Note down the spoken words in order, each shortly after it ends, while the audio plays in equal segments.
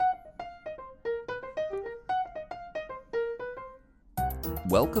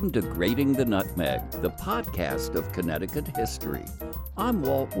Welcome to Grating the Nutmeg, the podcast of Connecticut history. I'm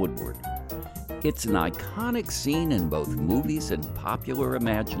Walt Woodward. It's an iconic scene in both movies and popular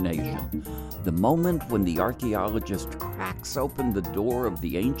imagination. The moment when the archaeologist cracks open the door of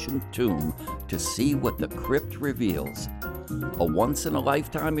the ancient tomb to see what the crypt reveals. A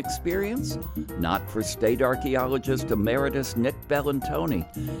once-in-a-lifetime experience? Not for State Archaeologist Emeritus Nick Bellantoni.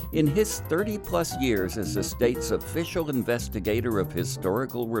 In his 30-plus years as the state's official investigator of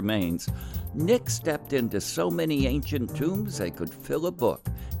historical remains, Nick stepped into so many ancient tombs they could fill a book,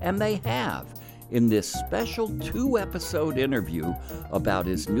 and they have, in this special 2-episode interview about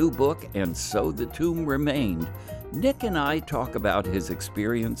his new book, And So the Tomb Remained. Nick and I talk about his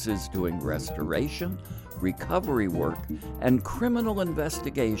experiences doing restoration, recovery work, and criminal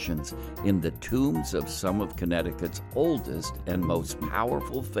investigations in the tombs of some of Connecticut's oldest and most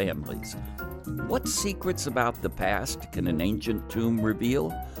powerful families. What secrets about the past can an ancient tomb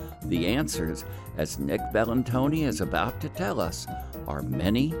reveal? The answers, as Nick Bellantoni is about to tell us, are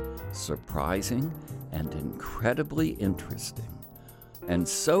many, surprising, and incredibly interesting. And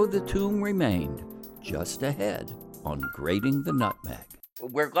so the tomb remained, just ahead on Grating the Nutmeg.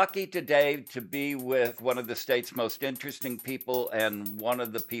 We're lucky today to be with one of the state's most interesting people and one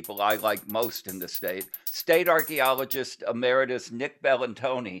of the people I like most in the state, State Archaeologist Emeritus Nick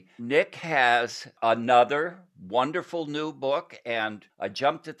Bellantoni. Nick has another wonderful new book, and I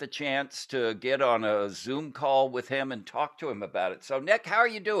jumped at the chance to get on a Zoom call with him and talk to him about it. So, Nick, how are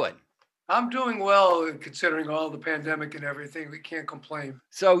you doing? I'm doing well, considering all the pandemic and everything. We can't complain.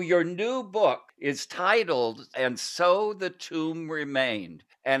 So your new book is titled, And So the Tomb Remained.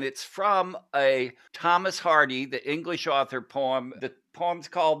 And it's from a Thomas Hardy, the English author poem. The poem's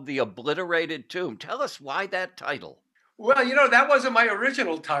called The Obliterated Tomb. Tell us why that title. Well, that wasn't my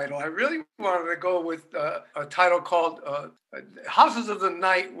original title. I really wanted to go with a title called Houses of the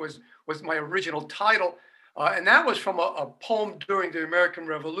Night was my original title. And that was from a poem during the American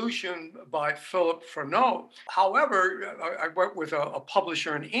Revolution by Philip Freneau. However, I went with a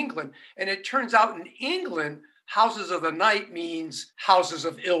publisher in England, and it turns out in England, Houses of the Night means houses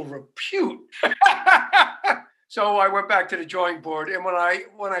of ill repute. So I went back to the drawing board, and when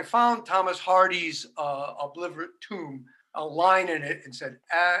I found Thomas Hardy's Obliterated Tomb, a line in it and said,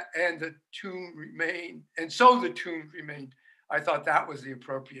 and the tomb remained, and so the tomb remained, I thought that was the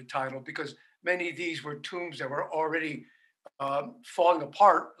appropriate title, because many of these were tombs that were already falling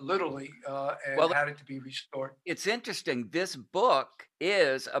apart, literally, and had to be restored. It's interesting. This book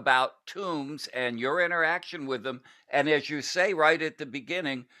is about tombs and your interaction with them. And as you say right at the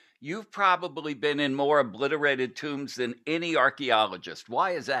beginning, you've probably been in more obliterated tombs than any archaeologist.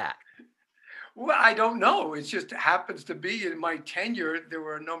 Why is that? Well, I don't know. It just happens to be in my tenure, there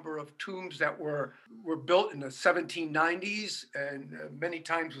were a number of tombs that were built in the 1790s and many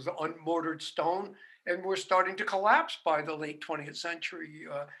times with unmortared stone, and were starting to collapse by the late 20th century.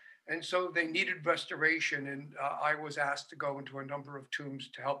 And so they needed restoration. And I was asked to go into a number of tombs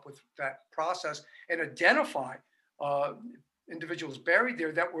to help with that process and identify individuals buried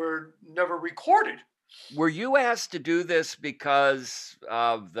there that were never recorded. Were you asked to do this because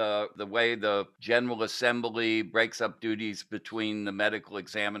of the way the General Assembly breaks up duties between the medical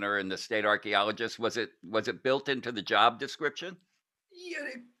examiner and the state archaeologist? Was it built into the job description?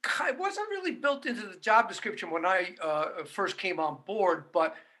 Yeah, it wasn't really built into the job description when I first came on board,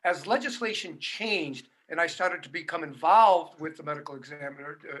 but as legislation changed and I started to become involved with the medical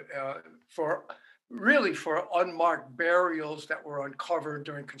examiner for unmarked burials that were uncovered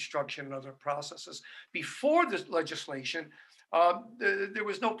during construction and other processes. Before this legislation, there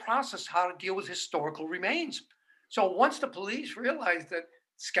was no process how to deal with historical remains. So once the police realized that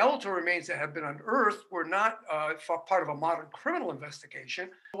skeletal remains that had been unearthed were not part of a modern criminal investigation,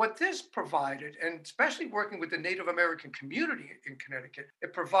 what this provided, and especially working with the Native American community in Connecticut,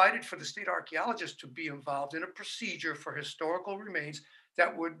 it provided for the state archaeologist to be involved in a procedure for historical remains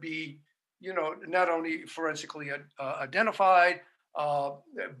that would be not only forensically identified,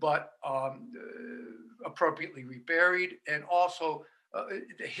 but appropriately reburied, and also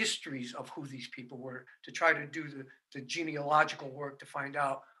the histories of who these people were, to try to do the genealogical work to find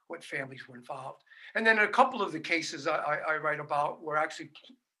out what families were involved. And then a couple of the cases I write about were actually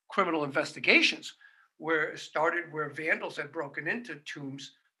criminal investigations, where vandals had broken into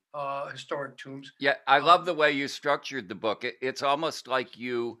tombs, historic tombs. Yeah, I love the way you structured the book. It's almost like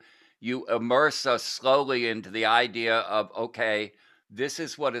you immerse us slowly into the idea of, okay, this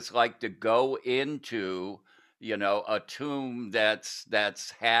is what it's like to go into a tomb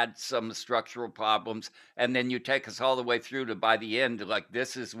that's had some structural problems, and then you take us all the way through to, by the end, like,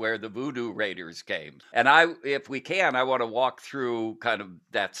 this is where the Voodoo Raiders came. And if we can, I want to walk through kind of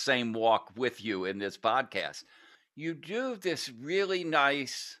that same walk with you in this podcast. You do this really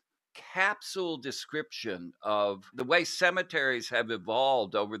nice capsule description of the way cemeteries have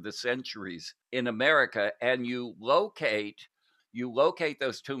evolved over the centuries in America, and you locate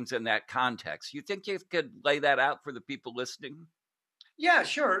those tombs in that context. You think you could lay that out for the people listening? Yeah,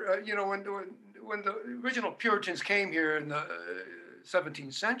 sure. When the original Puritans came here in the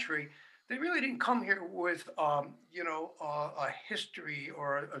 17th century, they really didn't come here with a history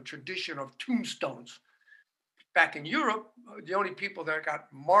or a tradition of tombstones. Back in Europe, the only people that got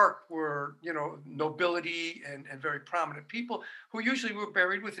marked were, nobility and very prominent people who usually were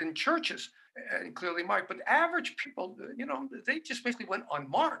buried within churches and clearly marked. But average people, they just basically went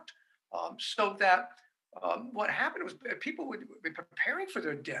unmarked. So that what happened was people would be preparing for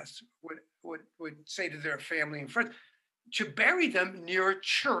their deaths, would say to their family and friends to bury them near a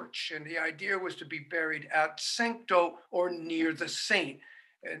church. And the idea was to be buried at Sancto or near the saint.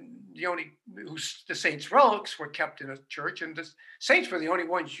 And the saints' relics were kept in a church, and the saints were the only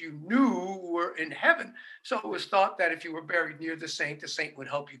ones you knew were in heaven. So it was thought that if you were buried near the saint would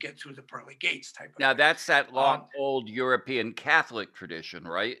help you get through the pearly gates type of Now, thing. that's that long old European Catholic tradition,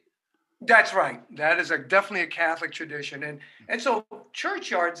 right? That's right. That is definitely a Catholic tradition, and so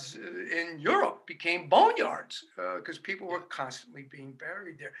churchyards in Europe became boneyards because people were constantly being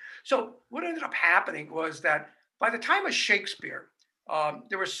buried there. So what ended up happening was that by the time of Shakespeare,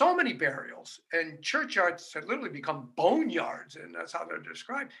 there were so many burials, and churchyards had literally become boneyards, and that's how they're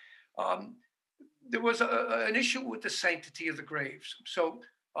described. There was an issue with the sanctity of the graves. So,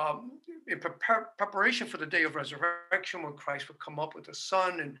 in preparation for the day of resurrection, when Christ would come up with the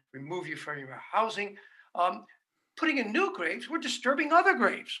sun and remove you from your housing, putting in new graves were disturbing other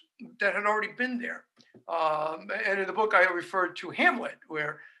graves that had already been there. And in the book, I referred to Hamlet,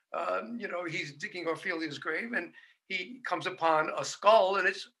 where he's digging Ophelia's grave, and he comes upon a skull, and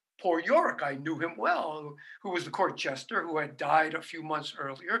it's poor Yorick. I knew him well, who was the court jester who had died a few months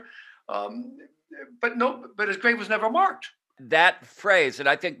earlier. But his grave was never marked. That phrase, and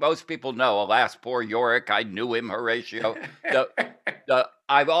I think most people know, alas, poor Yorick, I knew him, Horatio.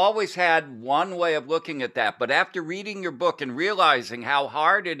 I've always had one way of looking at that, but after reading your book and realizing how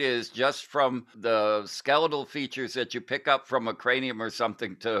hard it is just from the skeletal features that you pick up from a cranium or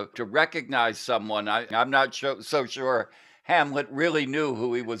something to recognize someone, I'm not so sure Hamlet really knew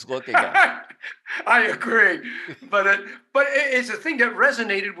who he was looking at. I agree, but it's a thing that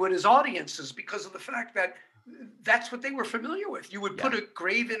resonated with his audiences because of the fact that that's what they were familiar with. You would put a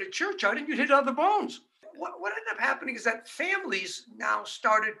grave in a churchyard and you'd hit other bones. What ended up happening is that families now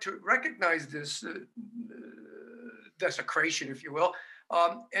started to recognize this desecration, if you will,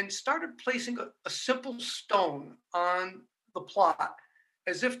 and started placing a simple stone on the plot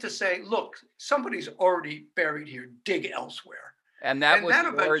as if to say, look, somebody's already buried here, dig elsewhere. And that was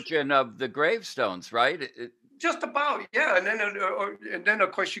the origin of the gravestones, right? Just about, yeah. And then,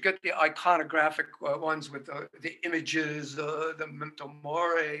 of course, you get the iconographic ones with the images, the memento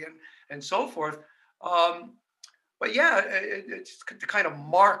mori, and so forth. But yeah, it's to kind of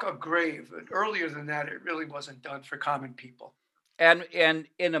mark a grave. And earlier than that, it really wasn't done for common people. And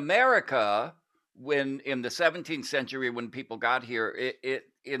in America, when in the 17th century, when people got here,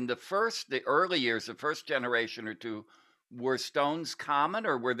 in the early years, the first generation or two, were stones common,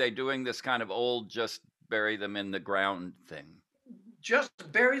 or were they doing this kind of old just bury them in the ground thing?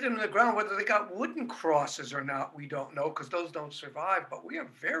 Just bury them in the ground. Whether they got wooden crosses or not, we don't know, because those don't survive. But we have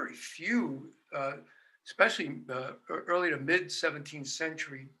very few, especially early to mid 17th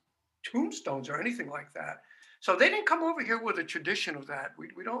century tombstones or anything like that. So they didn't come over here with a tradition of that.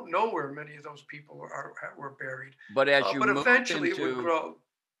 We don't know where many of those people were buried. But as you move eventually into it would grow.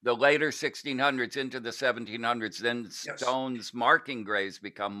 The later 1600s into the 1700s, then stones marking graves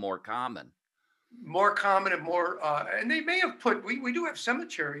become more common. More common and more, and they may have put, we do have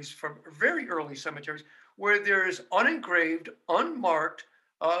cemeteries from very early cemeteries where there's unengraved, unmarked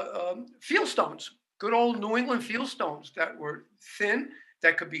field stones, good old New England field stones that were thin,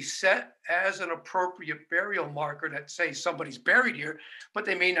 that could be set as an appropriate burial marker that say somebody's buried here, but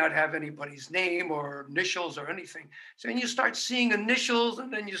they may not have anybody's name or initials or anything. So then you start seeing initials,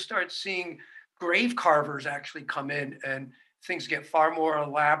 and then you start seeing grave carvers actually come in, and things get far more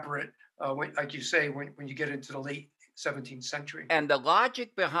elaborate. Like you say, when you get into the late 17th century. And the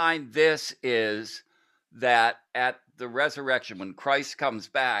logic behind this is that at the resurrection, when Christ comes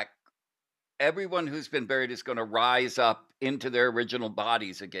back, everyone who's been buried is going to rise up into their original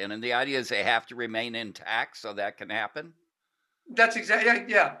bodies again. And the idea is they have to remain intact so that can happen. That's exactly,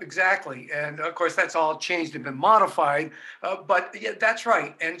 yeah, exactly. And of course, that's all changed and been modified. But yeah, that's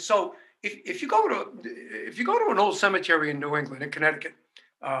right. And so, if you go to an old cemetery in New England, in Connecticut,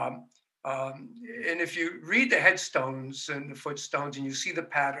 um, and if you read the headstones and the footstones, and you see the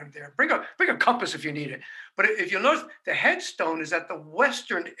pattern there, bring a compass if you need it. But if you notice, the headstone is at the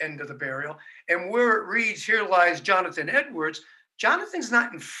western end of the burial, and where it reads, "Here lies Jonathan Edwards." Jonathan's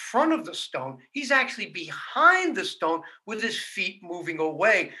not in front of the stone; he's actually behind the stone with his feet moving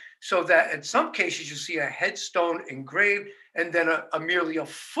away. So that in some cases you see a headstone engraved and then merely a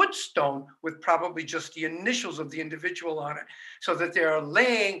footstone with probably just the initials of the individual on it. So that they are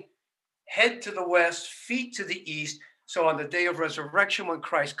laying head to the west, feet to the east. So on the day of resurrection, when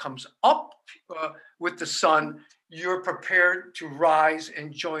Christ comes up with the sun, you're prepared to rise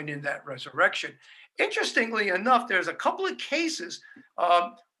and join in that resurrection. Interestingly enough, there's a couple of cases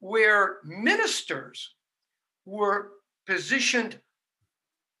where ministers were positioned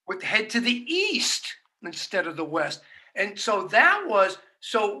with head to the east instead of the west. And so that was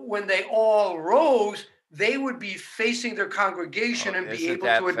so when they all rose, they would be facing their congregation Oh, and be isn't able to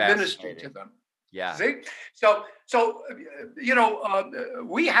that administer to fascinating? them. Yeah. See,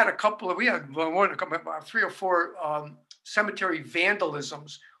 we had we had more than a couple, about 3 or 4 cemetery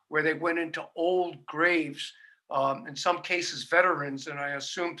vandalisms where they went into old graves, in some cases veterans, and I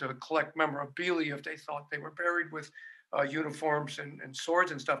assume to collect memorabilia if they thought they were buried with uniforms and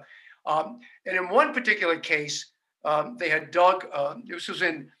swords and stuff. And in one particular case, they had dug. This was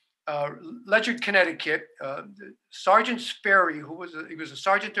in Ledyard, Connecticut. Sergeant Sperry, he was a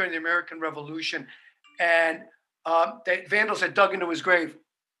sergeant during the American Revolution, and the vandals had dug into his grave.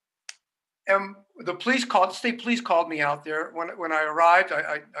 And the state police called me out there. When I arrived,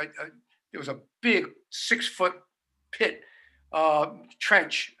 there was a big 6 foot pit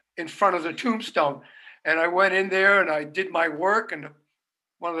trench in front of the tombstone, and I went in there and I did my work. And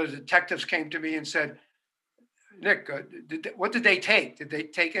one of the detectives came to me and said, "Nick, what did they take? Did they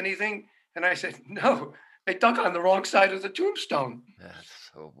take anything?" And I said, "No, they dug on the wrong side of the tombstone. That's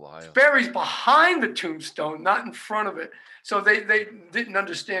so wild. Sperry's behind the tombstone, not in front of it." So they didn't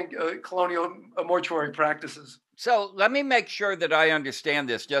understand colonial mortuary practices. So let me make sure that I understand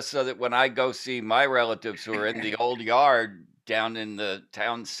this, just so that when I go see my relatives who are in the old yard down in the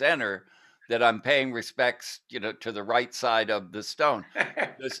town center, that I'm paying respects, to the right side of the stone.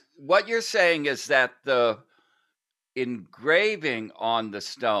 What you're saying is that the engraving on the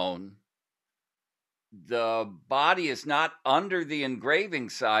stone, the body is not under the engraving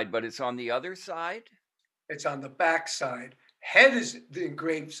side, but it's on the other side? It's on the back side. Head is the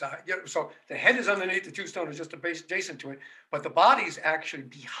engraved side. Yeah, so the head is underneath, the tombstone is just adjacent to it, but the body is actually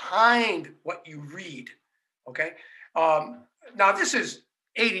behind what you read. Okay. Now, this is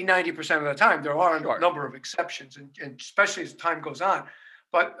 80, 90% of the time. There are Sure. a number of exceptions, and especially as time goes on.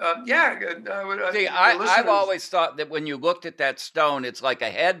 But See, I've always thought that when you looked at that stone, it's like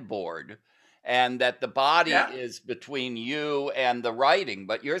a headboard, and that the body yeah. is between you and the writing.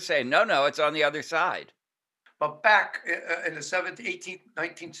 But you're saying, no, it's on the other side. But back in the 17th, 18th,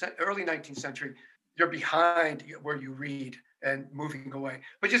 19th, early 19th century, you're behind where you read and moving away.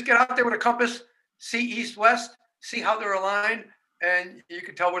 But just get out there with a compass, see east, west, see how they're aligned, and you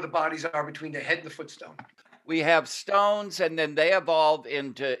can tell where the bodies are between the head and the footstone. We have stones, and then they evolve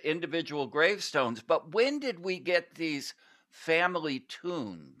into individual gravestones. But when did we get these family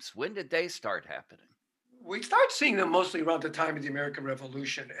tombs? When did they start happening? We start seeing them mostly around the time of the American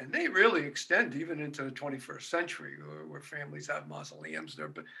Revolution, and they really extend even into the 21st century, where families have mausoleums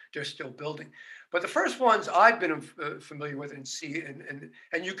they're still building. But the first ones I've been familiar with and see, and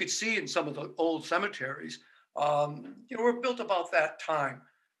you could see in some of the old cemeteries, were built about that time.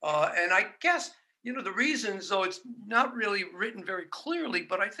 And I guess the reasons, though it's not really written very clearly,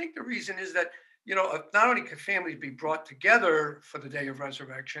 but I think the reason is that not only can families be brought together for the day of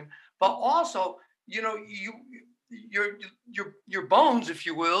resurrection, but also your bones, if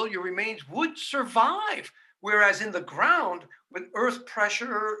you will, your remains would survive. Whereas in the ground, with earth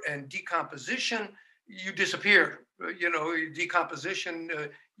pressure and decomposition, you disappear. Decomposition,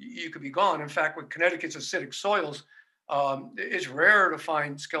 you could be gone. In fact, with Connecticut's acidic soils, it's rare to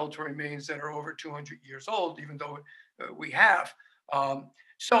find skeletal remains that are over 200 years old, even though we have.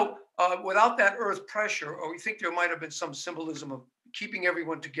 Without that earth pressure, or we think there might have been some symbolism of keeping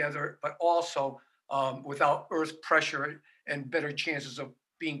everyone together, but also without earth pressure and better chances of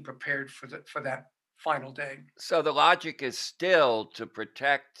being prepared for that final day. So the logic is still to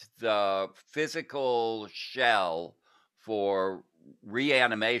protect the physical shell for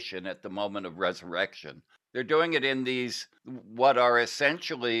reanimation at the moment of resurrection. They're doing it in these what are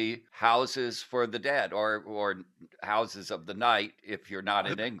essentially houses for the dead, or houses of the night if you're not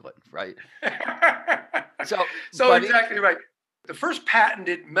in England, right? So, So but exactly right. The first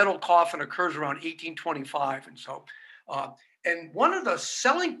patented metal coffin occurs around 1825, uh, and one of the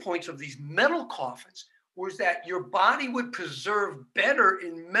selling points of these metal coffins was that your body would preserve better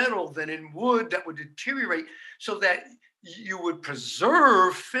in metal than in wood that would deteriorate, so that you would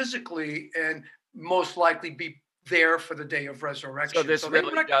preserve physically and most likely be there for the day of so resurrection. this So they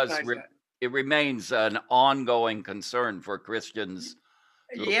really does recognize that. it remains an ongoing concern for Christians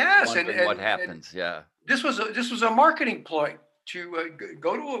Yes, and wondering what and and happens. Yeah, this was a marketing ploy to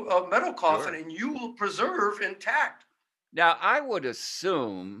go to a metal coffin, sure. and you will preserve intact. Now, I would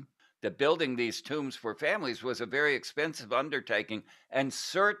assume that building these tombs for families was a very expensive undertaking, and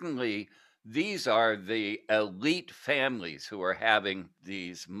certainly these are the elite families who are having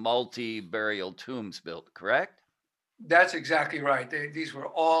these multi-burial tombs built, correct? That's exactly right. These were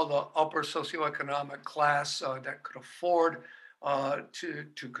all the upper socioeconomic class that could afford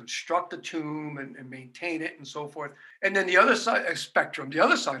to construct the tomb and maintain it and so forth. And then the other side spectrum, the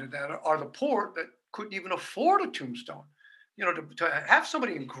other side of that are the poor that couldn't even afford a tombstone. To have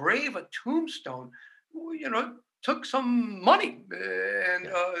somebody engrave a tombstone, took some money and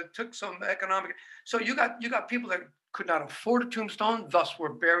Yeah. took some economic. So you got people that could not afford a tombstone, thus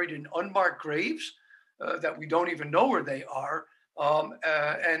were buried in unmarked graves that we don't even know where they are.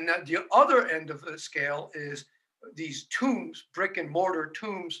 And the other end of the scale is these tombs, brick and mortar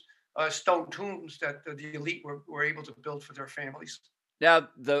tombs, stone tombs that the elite were able to build for their families. Now,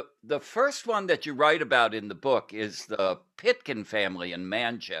 the first one that you write about in the book is the Pitkin family in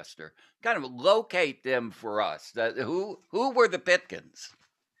Manchester. Kind of locate them for us. Who were the Pitkins?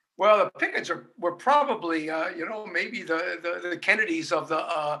 Well, the Pickens were probably, maybe the Kennedys of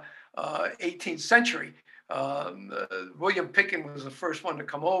the 18th century. William Pitkin was the first one to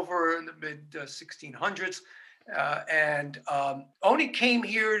come over in the mid 1600s, and only came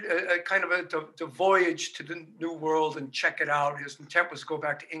here kind of to voyage to the New World and check it out. His intent was to go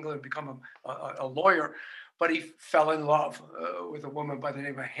back to England and become a lawyer, but he fell in love with a woman by the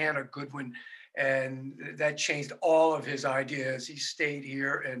name of Hannah Goodwin, and that changed all of his ideas. He stayed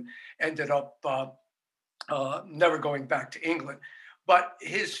here and ended up never going back to England. But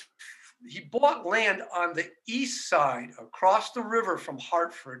he bought land on the east side, across the river from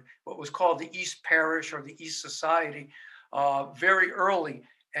Hartford, what was called the East Parish or the East Society, very early,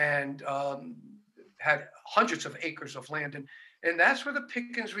 and had hundreds of acres of land. And that's where the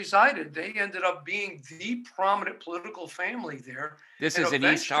Pickens resided. They ended up being the prominent political family there. This And is in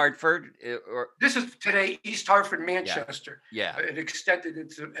East eventually, Hartford, or this is today East Hartford, yeah, Manchester. yeah. It extended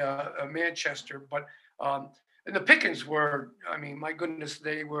into Manchester, but and the Pickens were, I mean, my goodness,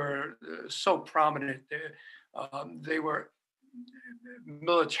 they were so prominent. They were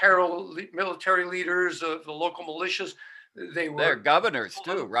military leaders of the local militias. They They're were governors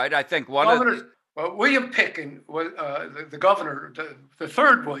too, right? I think one of governors. Well, William Picken was the governor, the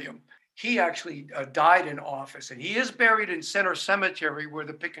third William. He actually died in office, and he is buried in Center Cemetery, where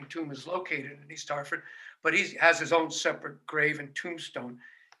the Picken tomb is located in East Hartford. But he has his own separate grave and tombstone.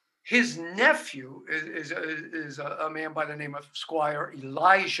 His nephew is a man by the name of Squire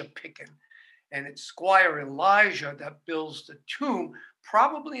Elijah Picken, and it's Squire Elijah that builds the tomb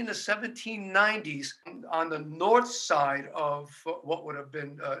probably in the 1790s on the north side of what would have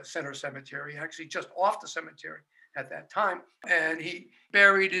been Center Cemetery, actually just off the cemetery at that time. And he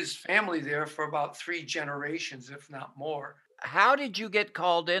buried his family there for about 3 generations, if not more. How did you get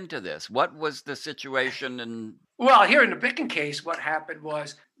called into this? What was the situation? And Well, here in the Picken case, what happened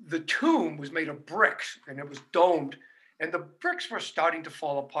was the tomb was made of bricks and it was domed, and the bricks were starting to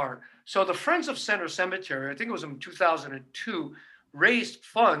fall apart. So the Friends of Center Cemetery, I think it was in 2002, raised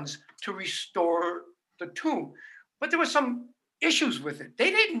funds to restore the tomb. But there were some issues with it.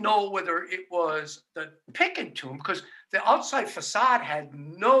 They didn't know whether it was the Picken tomb because the outside facade had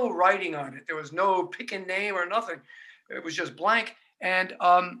no writing on it. There was no Picken name or nothing. It was just blank. And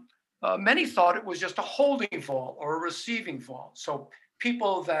many thought it was just a holding vault or a receiving vault. So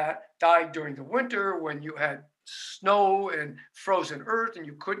people that died during the winter when you had snow and frozen earth and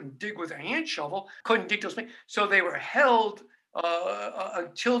you couldn't dig with a hand shovel, couldn't dig those things. So they were held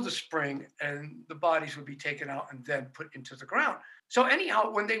until the spring, and the bodies would be taken out and then put into the ground. So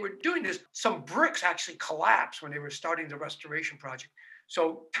anyhow, when they were doing this, some bricks actually collapsed when they were starting the restoration project.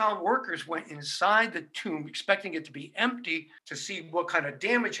 So town workers went inside the tomb expecting it to be empty to see what kind of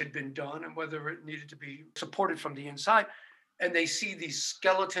damage had been done and whether it needed to be supported from the inside. and they see these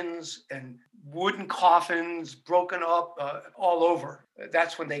skeletons and wooden coffins broken up all over.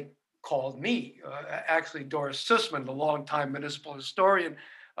 That's when they called me. Actually, Doris Sussman, the longtime municipal historian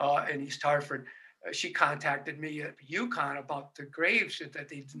in East Hartford, she contacted me at UConn about the graves that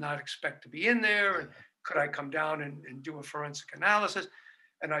they did not expect to be in there. And could I come down and do a forensic analysis?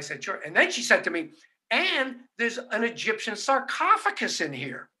 And I said, sure. And then she said to me, and there's an Egyptian sarcophagus in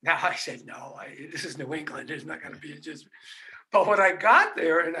here. Now I said, no, this is New England. There's not going to be just. But when I got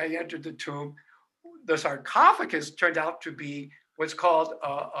there and I entered the tomb, the sarcophagus turned out to be what's called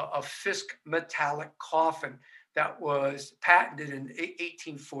a Fisk metallic coffin that was patented in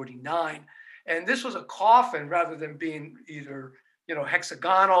 1849. And this was a coffin, rather than being either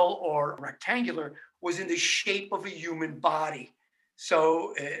hexagonal or rectangular, was in the shape of a human body.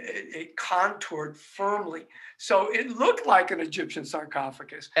 So it contoured firmly. So it looked like an Egyptian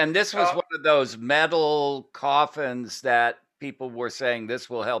sarcophagus. And this was one of those metal coffins that people were saying this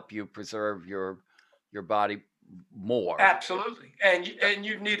will help you preserve your body more. Absolutely. And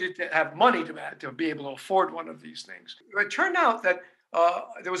you needed to have money to be able to afford one of these things. It turned out that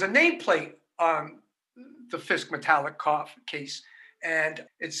there was a nameplate on the Fisk metallic case, and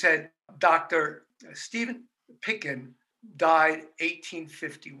it said Dr. Stephen Pitkin died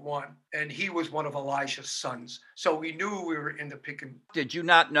 1851, and he was one of Elijah's sons. So we knew we were in the Pitkin. Did you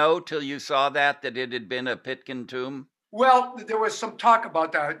not know till you saw that it had been a Pitkin tomb? Well, there was some talk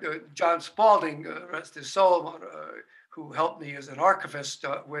about that. John Spalding, rest his soul, who helped me as an archivist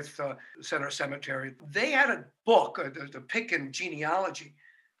with Center Cemetery, they had a book, the Pitkin genealogy,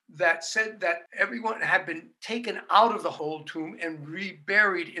 that said that everyone had been taken out of the whole tomb and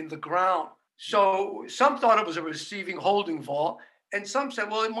reburied in the ground. So some thought it was a receiving holding vault, and some said,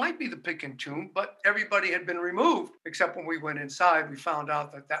 well, it might be the Pitkin tomb, but everybody had been removed, except when we went inside, we found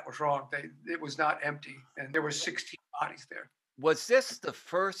out that was wrong. It was not empty, and there were 16 bodies there. Was this the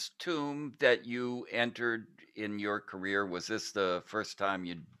first tomb that you entered in your career? Was this the first time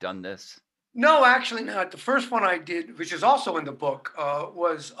you'd done this? No, actually not. The first one I did, which is also in the book,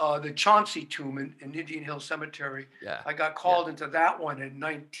 was the Chauncey tomb in Indian Hill Cemetery. Yeah. I got called into that one in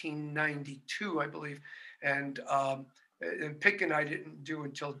 1992, I believe. And Pitkin I didn't do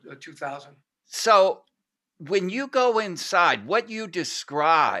until 2000. So when you go inside, what you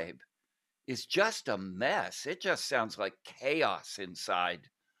describe is just a mess. It just sounds like chaos inside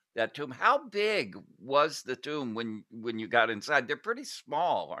that tomb. How big was the tomb when you got inside? They're pretty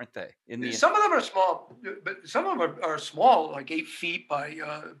small, aren't they? Some of them are small, but some of them are small, like 8 feet by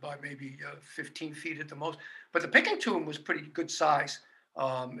maybe 15 feet at the most. But the Pitkin tomb was pretty good size.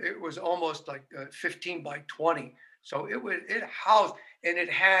 It was almost like 15 by 20. So it housed, and it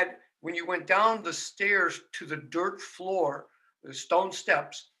had, when you went down the stairs to the dirt floor, the stone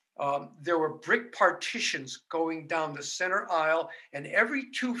steps, there were brick partitions going down the center aisle, and every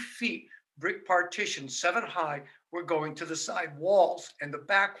 2 feet, brick partitions, 7 high, were going to the side walls and the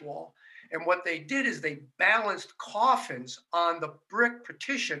back wall. And what they did is they balanced coffins on the brick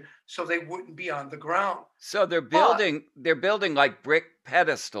partition so they wouldn't be on the ground. So they're building like brick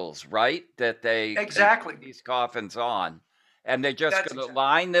pedestals, right? That they exactly put these coffins on, and they're just going to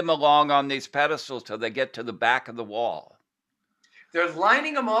line them along on these pedestals till they get to the back of the wall. They're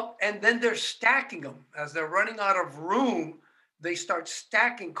lining them up, and then they're stacking them. As they're running out of room, they start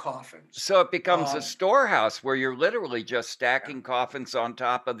stacking coffins. So it becomes a storehouse where you're literally just stacking coffins on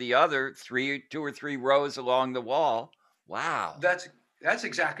top of the other 2 or 3 rows along the wall. Wow. That's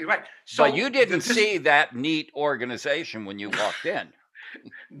exactly right. So but you didn't see that neat organization when you walked in.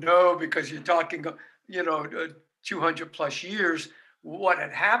 No, because you're talking, 200 plus years. What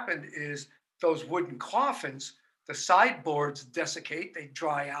had happened is those wooden coffins, the sideboards desiccate, they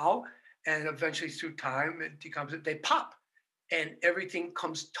dry out, and eventually through time they pop, and everything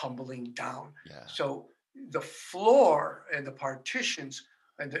comes tumbling down. Yeah. So the floor and the partitions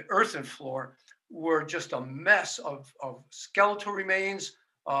and the earthen floor were just a mess of skeletal remains,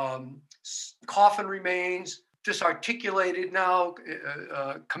 coffin remains, disarticulated now,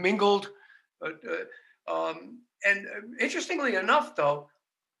 commingled. And interestingly enough, though,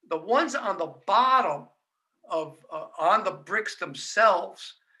 the ones on the bottom on the bricks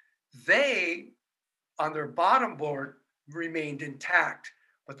themselves, they, on their bottom board, remained intact.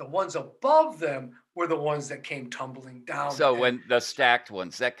 But the ones above them were the ones that came tumbling down. So when the stacked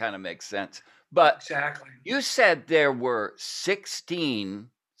ones, that kind of makes sense. But exactly. You said there were 16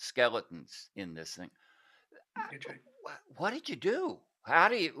 skeletons in this thing. What did you do? How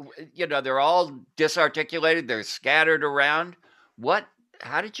do they're all disarticulated, they're scattered around.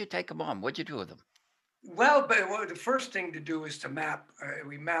 How did you take them on? What'd you do with them? Well, but the first thing to do is to map.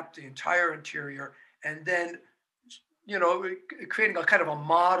 We mapped the entire interior, and then creating a kind of a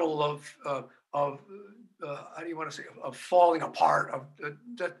model of how do you want to say, of falling apart, of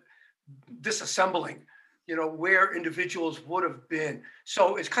disassembling, where individuals would have been.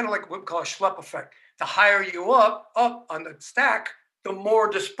 So it's kind of like what we call a Schlepp effect. The higher you up on the stack, the more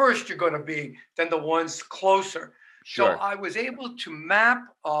dispersed you're going to be than the ones closer. So Sure. I was able to map,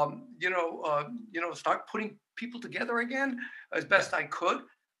 start putting people together again as Yeah. best I could.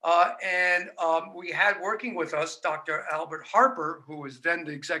 And we had working with us Dr. Albert Harper, who was then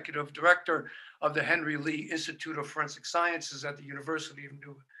the executive director of the Henry Lee Institute of Forensic Sciences at the University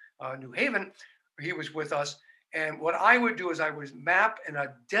of New Haven. He was with us. And what I would do is I would map and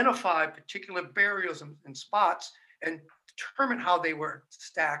identify particular burials and spots and determine how they were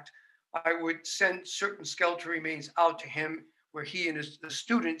stacked. I would send certain skeletal remains out to him where he and the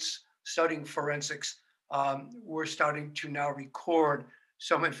students studying forensics were starting to now record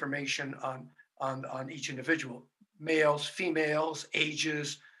some information on each individual, males, females,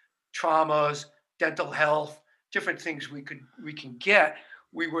 ages, traumas, dental health, different things we can get.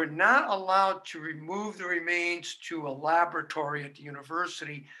 We were not allowed to remove the remains to a laboratory at the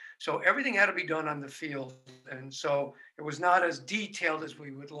university, so everything had to be done on the field. And so it was not as detailed as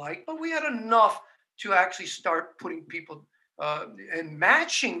we would like, but we had enough to actually start putting people and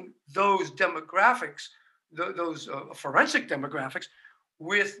matching those demographics, those forensic demographics,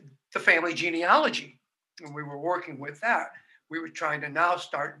 with the family genealogy. And we were working with that. We were trying to now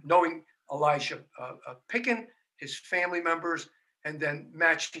start knowing Elijah Picken, his family members, and then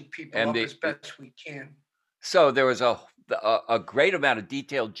matching people And up as best we can. so there was a great amount of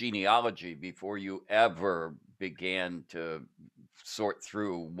detailed genealogy before you ever began to sort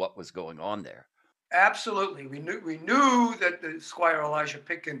through what was going on there. Absolutely, we knew that the Squire Elijah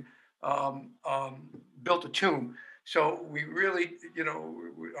Picken built a tomb. So we really,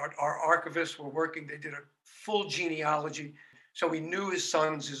 our archivists were working. They did a full genealogy. So we knew his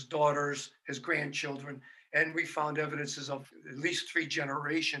sons, his daughters, his grandchildren, and we found evidences of at least 3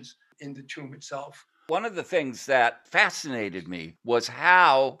 generations in the tomb itself. One of the things that fascinated me was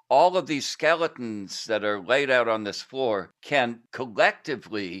how all of these skeletons that are laid out on this floor can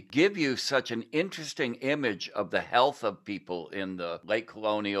collectively give you such an interesting image of the health of people in the late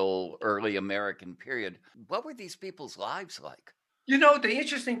colonial, early American period. What were these people's lives like? The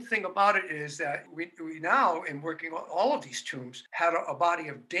interesting thing about it is that we now, in working on all of these tombs, had a body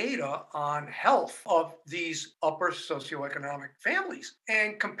of data on health of these upper socioeconomic families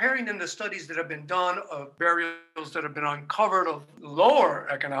and comparing them to studies that have been done of burials that have been uncovered of lower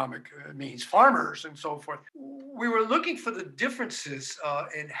economic means, farmers and so forth. We were looking for the differences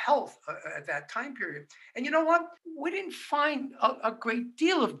in health at that time period. And you know what? We didn't find a great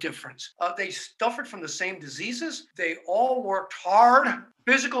deal of difference. They suffered from the same diseases. They all worked hard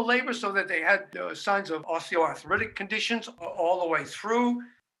physical labor so that they had signs of osteoarthritic conditions all the way through.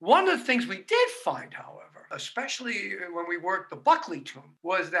 One of the things we did find, however, especially when we worked the Buckley tomb,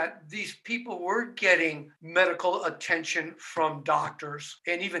 was that these people were getting medical attention from doctors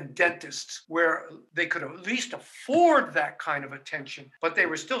and even dentists where they could at least afford that kind of attention, but they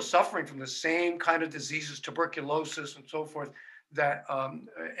were still suffering from the same kind of diseases, tuberculosis and so forth, that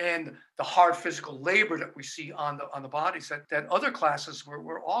and the hard physical labor that we see on the bodies that other classes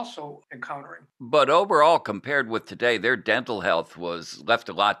were also encountering. But overall, compared with today, their dental health was left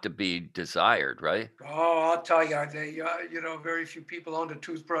a lot to be desired, right? Oh, I'll tell you, very few people owned a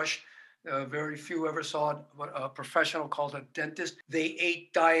toothbrush. Very few ever saw a professional called a dentist. They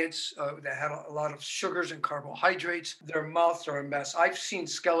ate diets that had a lot of sugars and carbohydrates. Their mouths are a mess. I've seen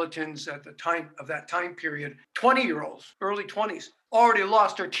skeletons at the time of that time period, 20-year-olds, early 20s, already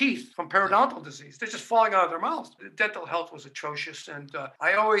lost their teeth from periodontal disease. They're just falling out of their mouths. Dental health was atrocious. And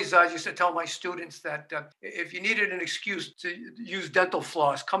I always used to tell my students that if you needed an excuse to use dental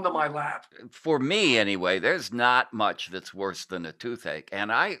floss, come to my lab. For me, anyway, there's not much that's worse than a toothache.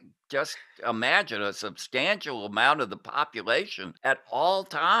 And I just imagine a substantial amount of the population at all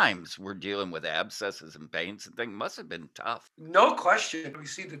times were dealing with abscesses and pains and things. Must have been tough. No question. We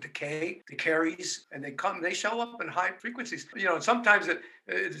see the decay, the caries, and they show up in high frequencies. Sometimes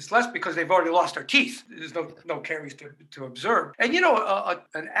it's less because they've already lost their teeth. There's no caries to observe. And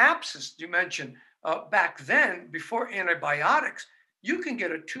an abscess you mentioned back then, before antibiotics, you can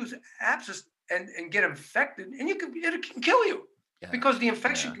get a tooth abscess and get infected, and it can kill you. Yeah. Because the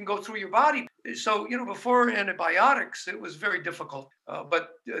infection can go through your body. So, before antibiotics, it was very difficult.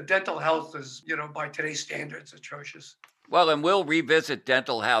 But dental health is, by today's standards, atrocious. Well, and we'll revisit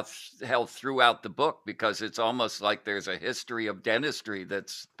dental health throughout the book because it's almost like there's a history of dentistry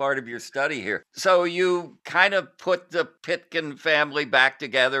that's part of your study here. So you kind of put the Pitkin family back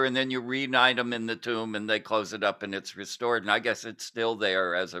together and then you reunite them in the tomb and they close it up and it's restored. And I guess it's still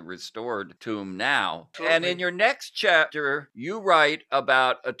there as a restored tomb now. Absolutely. And in your next chapter, you write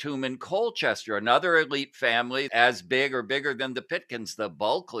about a tomb in Colchester, another elite family as big or bigger than the Pitkins, the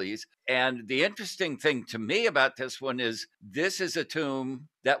Bulkleys. And the interesting thing to me about this one is this is a tomb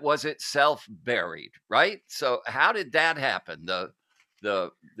that was itself buried, right? So how did that happen?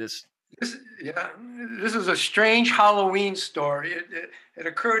 This is a strange Halloween story. It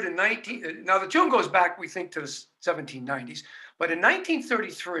occurred in now the tomb goes back, we think, to the 1790s, but in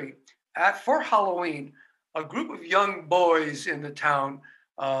 1933, for Halloween, a group of young boys in the town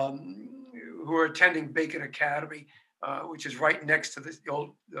who were attending Bacon Academy, which is right next to the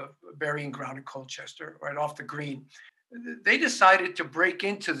old burying ground in Colchester, right off the green. They decided to break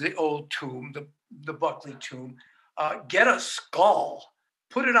into the old tomb, the Buckley tomb, get a skull,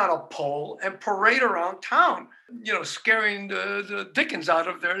 put it on a pole, and parade around town, scaring the dickens out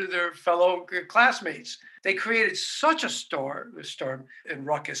of their fellow classmates. They created such a storm and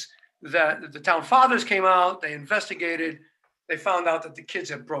ruckus that the town fathers came out, they investigated, they found out that the kids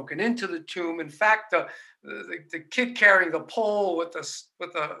had broken into the tomb. In fact, the kid carrying the pole with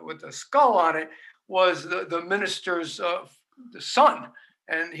the skull on it was the minister's the son,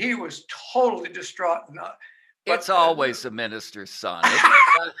 and he was totally distraught. It's always the minister's son.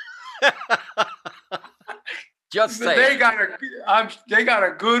 Just say they got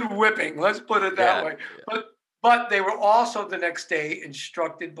a good whipping. Let's put it that way. Yeah. But they were also the next day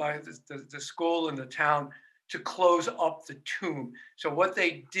instructed by the school and the town to close up the tomb. So what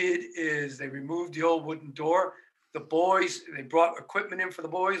they did is they removed the old wooden door. The boys, they brought equipment in for the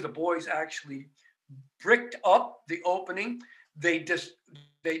boys. The boys actually bricked up the opening. They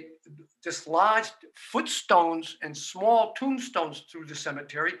dislodged footstones and small tombstones through the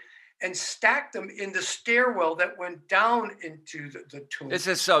cemetery and stacked them in the stairwell that went down into the tomb. This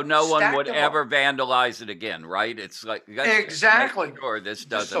is so no one would ever vandalize it again, right? It's like exactly. Sure, this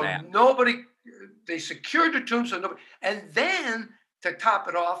doesn't happen. They secured the tomb so nobody, and then to top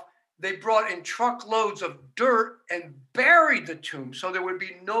it off, they brought in truckloads of dirt and buried the tomb so there would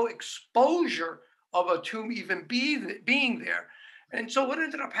be no exposure of a tomb even being there. And so what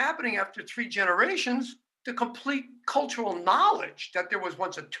ended up happening after 3 generations, the complete cultural knowledge that there was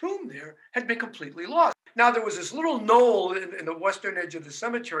once a tomb there had been completely lost. Now, there was this little knoll in the western edge of the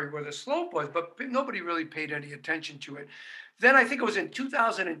cemetery where the slope was, but nobody really paid any attention to it. Then I think it was in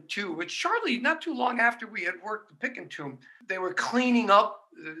 2002, which shortly, not too long after we had worked the Pitkin tomb, they were cleaning up.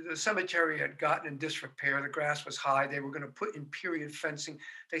 The cemetery had gotten in disrepair. The grass was high. They were going to put in period fencing.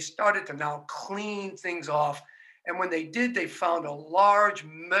 They started to now clean things off. And when they did, they found a large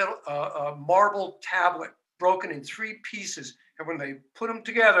metal, marble tablet broken in 3 pieces. And when they put them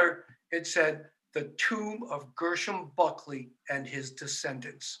together, it said, "The tomb of Gershom Buckley and his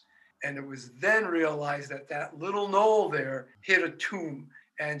descendants." And it was then realized that that little knoll there hid a tomb.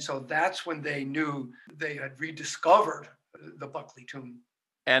 And so that's when they knew they had rediscovered the Buckley tomb.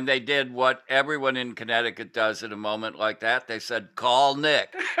 And they did what everyone in Connecticut does at a moment like that. They said, "Call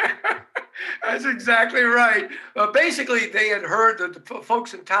Nick." That's exactly right. Basically, they had heard, the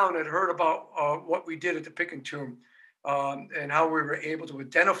folks in town had heard about what we did at the Pitkin tomb and how we were able to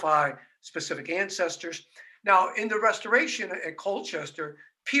identify specific ancestors. Now, in the restoration at Colchester,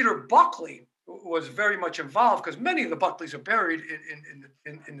 Peter Buckley was very much involved because many of the Buckleys are buried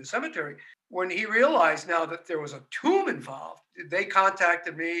in the cemetery. When he realized now that there was a tomb involved, they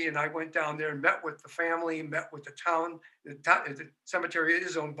contacted me and I went down there and met with the family, met with the town. The cemetery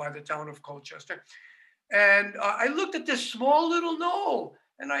is owned by the town of Colchester. And I looked at this small little knoll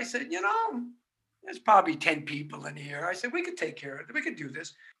and I said, there's probably 10 people in here. I said, we could take care of it. We could do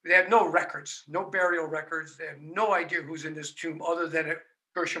this. They have no records, no burial records. They have no idea who's in this tomb other than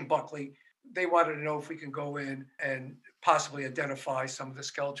Gershom Buckley. They wanted to know if we can go in and possibly identify some of the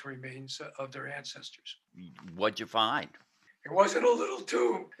skeletal remains of their ancestors. What'd you find? It wasn't a little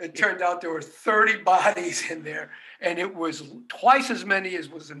tomb. It turned out there were 30 bodies in there, and it was twice as many as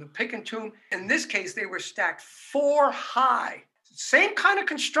was in the Pitkin tomb. In this case, they were stacked 4 high. Same kind of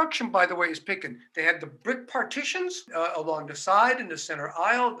construction, by the way, as Pitkin. They had the brick partitions along the side in the center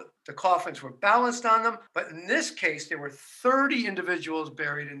aisle. The coffins were balanced on them. But in this case, there were 30 individuals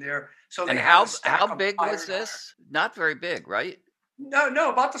buried in there. So and how big was this? Not very big, right? No,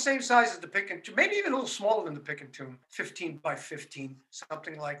 no, about the same size as the pick and tomb, maybe even a little smaller than the pick and tomb, 15 by 15,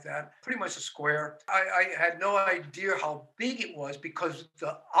 something like that. Pretty much a square. I had no idea how big it was because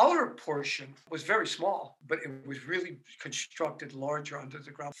the outer portion was very small, but it was really constructed larger under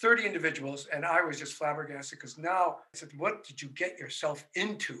the ground. 30 individuals, and I was just flabbergasted because now I said, what did you get yourself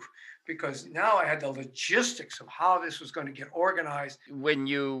into? Because now I had the logistics of how this was going to get organized. When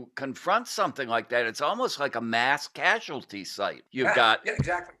you confront something like that, it's almost like a mass casualty site. You've Yeah, got yeah,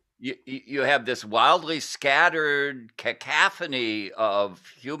 exactly. you have this wildly scattered cacophony of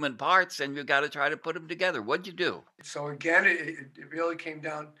human parts, and you got to try to put them together. What'd you do? So again, it really came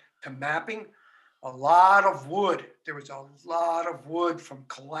down to mapping. A lot of wood. There was a lot of wood from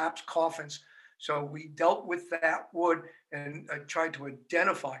collapsed coffins. So we dealt with that wood and tried to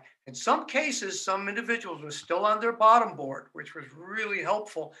identify. In some cases, some individuals were still on their bottom board, which was really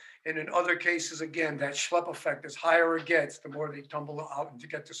helpful. And in other cases, again, that schlep effect, as higher it gets, the more they tumble out and to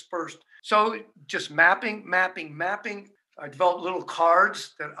get dispersed. So just mapping, mapping, mapping. I developed little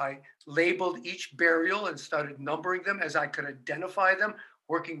cards that I labeled each burial and started numbering them as I could identify them,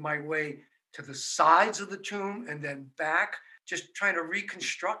 working my way to the sides of the tomb and then back, just trying to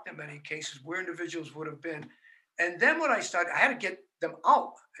reconstruct in many cases where individuals would have been. And then what I had to get them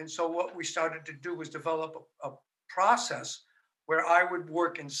out. And so what we started to do was develop a process where I would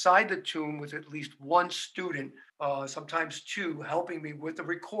work inside the tomb with at least one student, sometimes two, helping me with the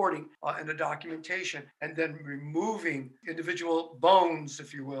recording and the documentation, and then removing individual bones,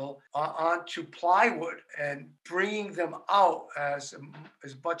 if you will, onto plywood and bringing them out as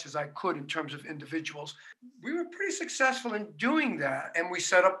much as I could in terms of individuals. We were pretty successful in doing that, and we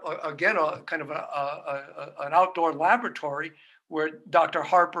set up again a kind of an outdoor laboratory where Dr.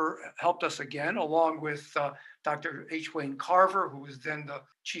 Harper helped us again, along with Dr. H. Wayne Carver, who was then the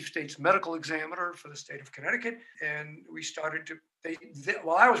chief state's medical examiner for the state of Connecticut. And we started to,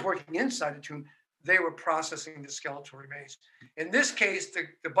 while I was working inside the tomb, they were processing the skeletal remains. In this case,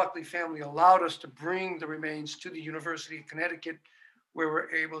 the Buckley family allowed us to bring the remains to the University of Connecticut, where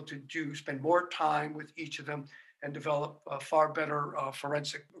we're able to spend more time with each of them and develop far better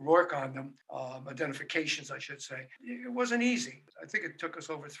forensic work on them, identifications, I should say. It wasn't easy. I think it took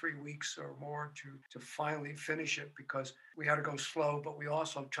us over 3 weeks or more to finally finish it because we had to go slow, but we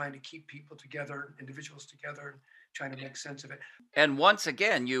also trying to keep people together, individuals together, and trying to make sense of it. And once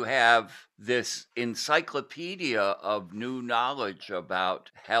again, you have this encyclopedia of new knowledge about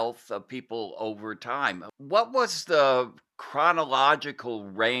health of people over time. What was the chronological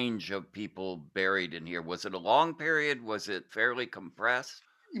range of people buried in here? Was it a long period? Was it fairly compressed?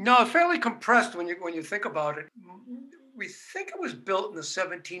 No, fairly compressed when you think about it. We think it was built in the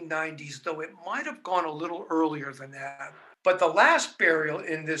 1790s, though it might have gone a little earlier than that. But the last burial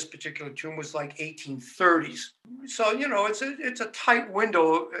in this particular tomb was like 1830s. So, it's a tight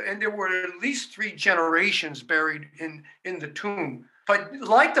window, and there were at least 3 generations buried in the tomb. But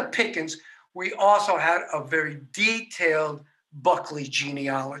like the Pickens, we also had a very detailed Buckley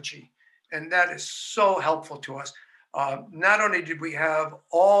genealogy, and that is so helpful to us. Not only did we have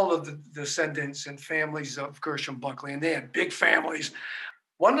all of the descendants and families of Gershom Buckley, and they had big families.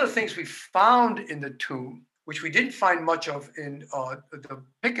 One of the things we found in the tomb, which we didn't find much of in the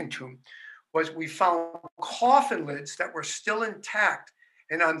Picken tomb, was we found coffin lids that were still intact.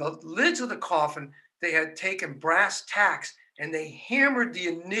 And on the lids of the coffin, they had taken brass tacks and they hammered the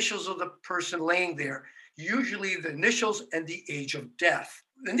initials of the person laying there, usually the initials and the age of death.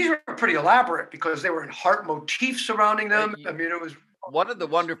 And these were pretty elaborate because they were in heart motifs surrounding them. I mean, it was One of the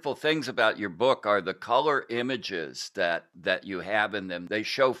wonderful things about your book are the color images that you have in them. They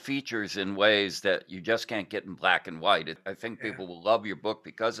show features in ways that you just can't get in black and white. I think people will love your book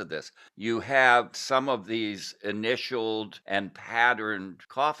because of this. You have some of these initialed and patterned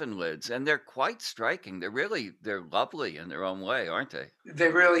coffin lids, and they're quite striking. They're lovely in their own way, aren't they? They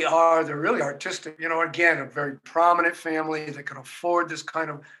really are. They're really artistic. Again, a very prominent family that can afford this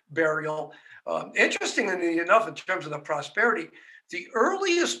kind of burial. Interestingly enough, in terms of the prosperity, the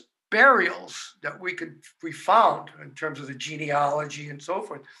earliest burials that we found in terms of the genealogy and so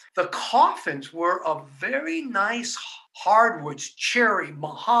forth, the coffins were of very nice hardwoods, cherry,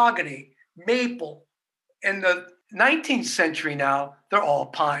 mahogany, maple. In the 19th century now, they're all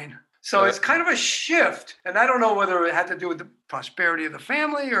pine. So it's kind of a shift. And I don't know whether it had to do with the prosperity of the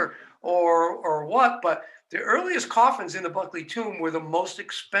family or what, but the earliest coffins in the Buckley tomb were the most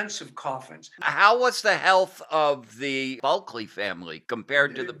expensive coffins. How was the health of the Bulkley family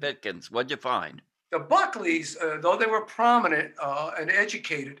compared to the Pitkins? What'd you find? The Buckleys, though they were prominent and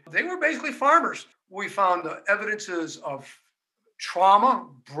educated, they were basically farmers. We found evidences of trauma,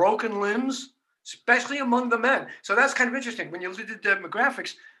 broken limbs, especially among the men. So that's kind of interesting. When you look at the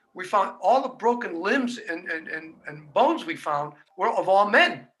demographics, we found all the broken limbs and bones we found were of all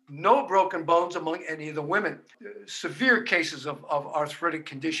men. No broken bones among any of the women. Severe cases of arthritic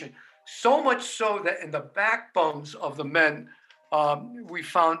condition. So much so that in the backbones of the men, we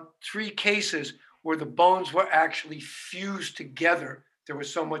found 3 cases where the bones were actually fused together. There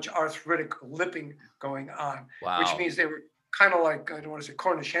was so much arthritic lipping going on, which Wow. means they were kind of like, I don't want to say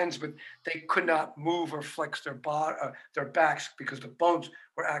Cornish hens, but they could not move or flex their backs because the bones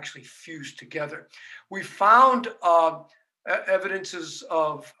were actually fused together. We found evidences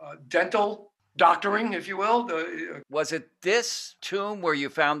of dental doctoring, if you will. Was it this tomb where you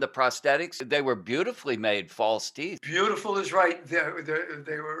found the prosthetics? They were beautifully made false teeth. Beautiful is right.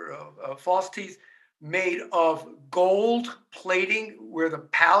 They were false teeth made of gold plating where the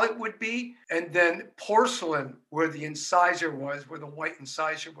palate would be, and then porcelain where the incisor was, where the white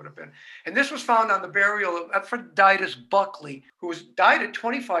incisor would have been. And this was found on the burial of Epaphroditus Buckley, who died at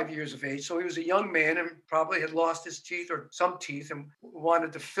 25 years of age. So he was a young man and probably had lost his teeth or some teeth and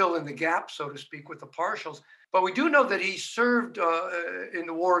wanted to fill in the gap, so to speak, with the partials. But we do know that he served in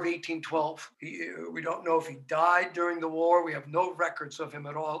the War of 1812. We don't know if he died during the war. We have no records of him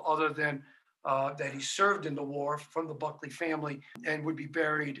at all, other than that he served in the war from the Buckley family and would be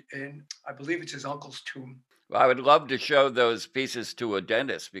buried in, I believe it's his uncle's tomb. Well, I would love to show those pieces to a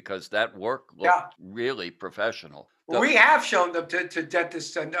dentist because that work looked really professional. We have shown them to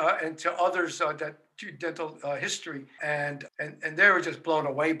dentists and to others that do dental history, and they were just blown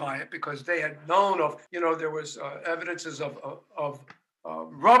away by it because they had known of, there was evidences of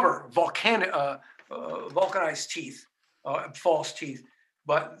rubber, vulcanized teeth, false teeth.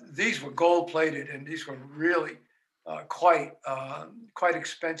 But these were gold plated, and these were really quite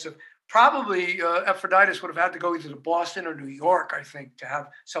expensive. Probably Epaphroditus would have had to go either to Boston or New York, I think, to have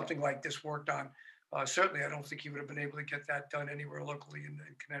something like this worked on. Certainly, I don't think he would have been able to get that done anywhere locally in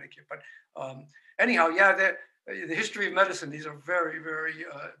Connecticut. But anyhow, the history of medicine, these are very, very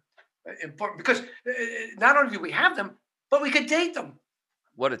important because not only do we have them, but we could date them.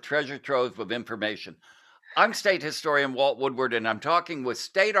 What a treasure trove of information. I'm State Historian Walt Woodward, and I'm talking with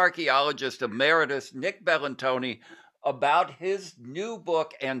State Archaeologist Emeritus Nick Bellantoni about his new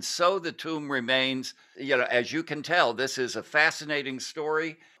book, And So the Tomb Remains. As you can tell, this is a fascinating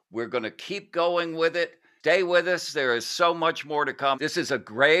story. We're going to keep going with it. Stay with us. There is so much more to come. This is a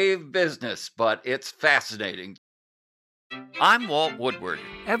grave business, but it's fascinating. I'm Walt Woodward.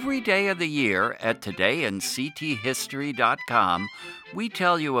 Every day of the year at todayincthistory.com, we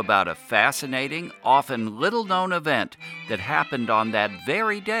tell you about a fascinating, often little-known event that happened on that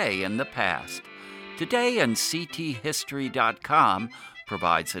very day in the past. Todayincthistory.com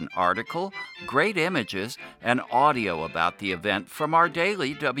provides an article, great images, and audio about the event from our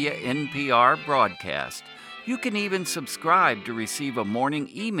daily WNPR broadcast. You can even subscribe to receive a morning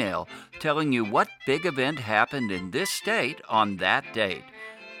email telling you what big event happened in this state on that date.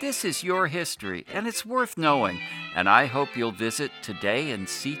 This is your history, and it's worth knowing, and I hope you'll visit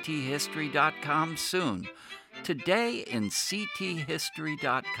todayincthistory.com soon.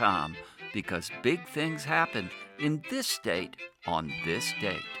 Todayincthistory.com, because big things happened in this state on this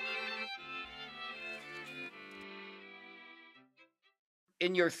date.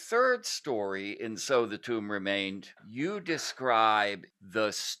 In your third story, in So the Tomb Remained, you describe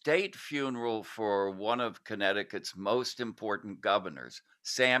the state funeral for one of Connecticut's most important governors,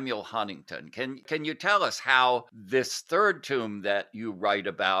 Samuel Huntington. Can you tell us how this third tomb that you write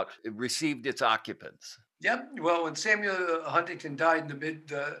about received its occupants? Yep. Well, when Samuel Huntington died in the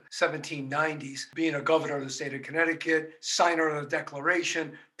mid-1790s, being a governor of the state of Connecticut, signer of the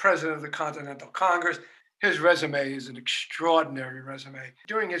Declaration, president of the Continental Congress, his resume is an extraordinary resume.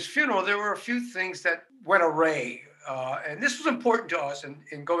 During his funeral, there were a few things that went awry. And this was important to us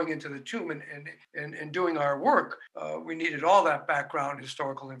in going into the tomb and doing our work. We needed all that background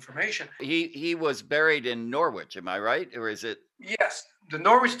historical information. He was buried in Norwich, am I right? Or is it? Yes. The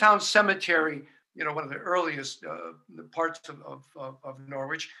Norwich Town Cemetery, one of the earliest parts of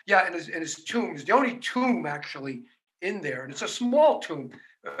Norwich. Yeah, and his tomb is the only tomb actually in there. And it's a small tomb.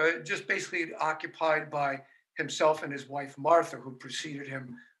 Just basically occupied by himself and his wife, Martha, who preceded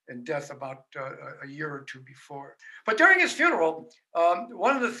him in death about a year or two before. But during his funeral,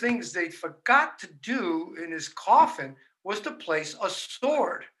 one of the things they forgot to do in his coffin was to place a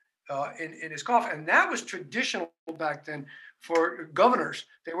sword in his coffin. And that was traditional back then for governors.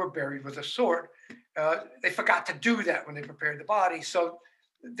 They were buried with a sword. They forgot to do that when they prepared the body. So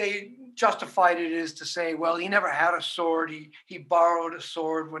they justified it as to say, well, he never had a sword. He borrowed a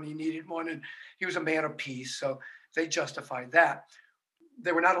sword when he needed one, and he was a man of peace. So they justified that.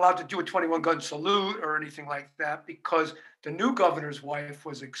 they were not allowed to do a 21 gun salute or anything like that because the new governor's wife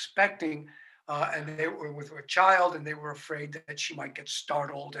was expecting, and they were with a child, and they were afraid that she might get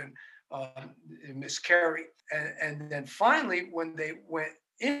startled and miscarry. And then finally, when they went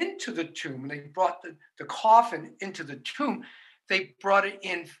into the tomb, they brought the coffin into the tomb, they brought it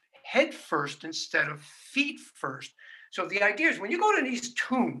in head first instead of feet first. So the idea is when you go to these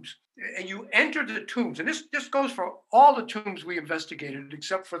tombs and you enter the tombs, and this goes for all the tombs we investigated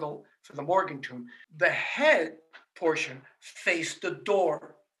except for the Morgan tomb, the head portion faced the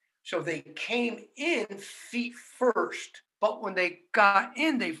door. So they came in feet first, but when they got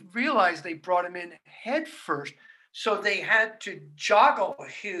in, they realized they brought him in head first. So they had to joggle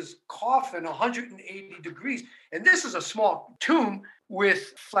his coffin 180 degrees. And this is a small tomb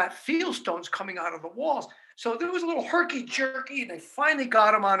with flat field stones coming out of the walls. So there was a little herky jerky, and they finally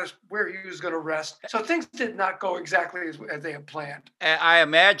got him on where he was going to rest. So things did not go exactly as they had planned. I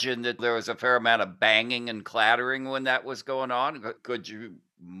imagine that there was a fair amount of banging and clattering when that was going on. Could you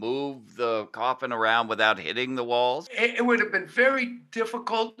move the coffin around without hitting the walls? It would have been very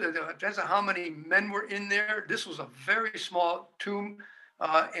difficult. It depends on how many men were in there. This was a very small tomb.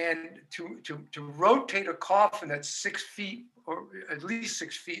 And to rotate a coffin that's 6 feet or at least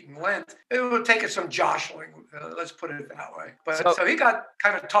 6 feet in length, it would take some jostling. Let's put it that way. But so he got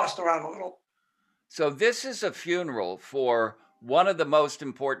kind of tossed around a little. So this is a funeral for one of the most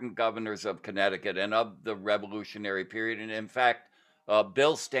important governors of Connecticut and of the Revolutionary period. And in fact,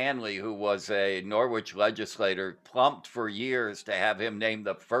 Bill Stanley, who was a Norwich legislator, plumped for years to have him named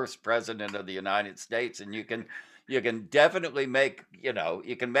the first president of the United States. And you can definitely make,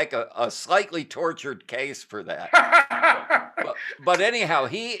 you can make a slightly tortured case for that. but anyhow,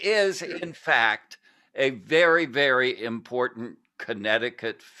 he is, in fact, a very, very important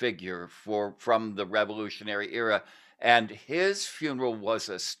Connecticut figure from the Revolutionary era. And his funeral was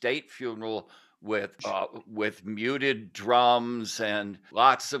a state funeral with muted drums and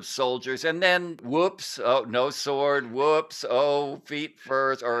lots of soldiers. And then, whoops, oh, no sword, whoops, oh, feet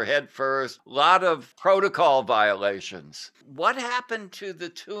first or head first. A lot of protocol violations. What happened to the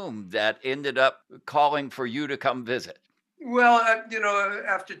tomb that ended up calling for you to come visit? Well,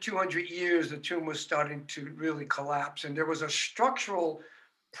 after 200 years, the tomb was starting to really collapse. And there was a structural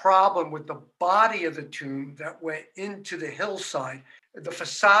problem with the body of the tomb that went into the hillside. The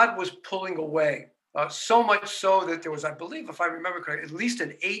facade was pulling away, so much so that there was, I believe, if I remember correctly, at least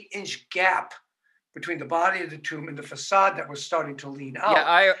an 8-inch gap between the body of the tomb and the facade that was starting to lean out.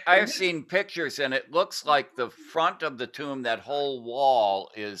 Yeah, I've seen pictures, and it looks like the front of the tomb, that whole wall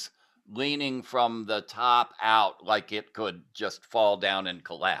is leaning from the top out, like it could just fall down and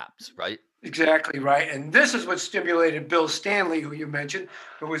collapse, right? Exactly right. And this is what stimulated Bill Stanley, who you mentioned,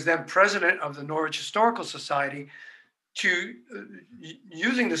 who was then president of the Norwich Historical Society, to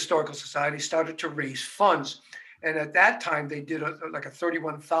using the Historical Society, started to raise funds. And at that time, they did like a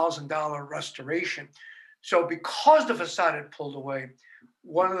 $31,000 restoration. So because the facade had pulled away,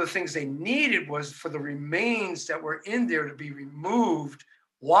 one of the things they needed was for the remains that were in there to be removed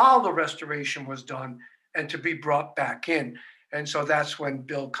while the restoration was done and to be brought back in. And so that's when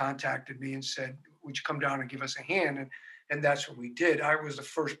Bill contacted me and said, would you come down and give us a hand? And that's what we did. I was the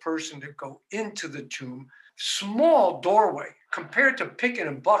first person to go into the tomb. Small doorway compared to Pickett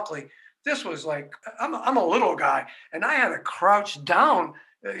and Buckley. This was like, I'm a little guy, and I had to crouch down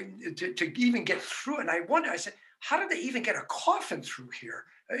to even get through it. And I said, how did they even get a coffin through here?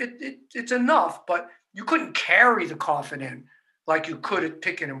 It's enough, but you couldn't carry the coffin in like you could at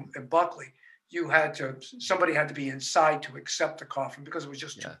Pickett and Buckley. Somebody had to be inside to accept the coffin because it was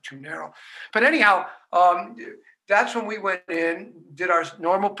just too narrow. But anyhow, that's when we went in, did our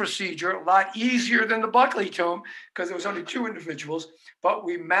normal procedure, a lot easier than the Buckley tomb because there was only 2 individuals, but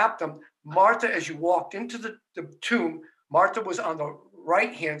we mapped them. Martha, as you walked into the tomb, Martha was on the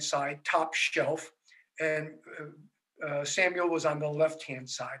right-hand side, top shelf, and Samuel was on the left-hand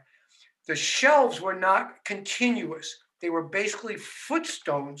side. The shelves were not continuous. They were basically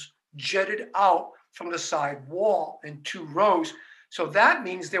footstones jetted out from the side wall in 2 rows. So that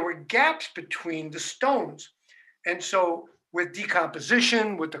means there were gaps between the stones. And so with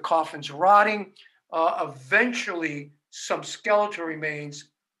decomposition, with the coffins rotting, eventually some skeletal remains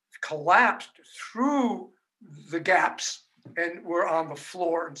collapsed through the gaps and were on the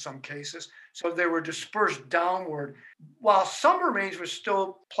floor in some cases. So they were dispersed downward, while some remains were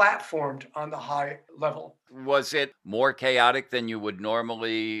still platformed on the high level. Was it more chaotic than you would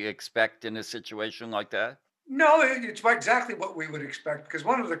normally expect in a situation like that? No, it's exactly what we would expect, because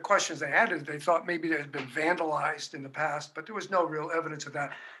one of the questions they had is they thought maybe they had been vandalized in the past, but there was no real evidence of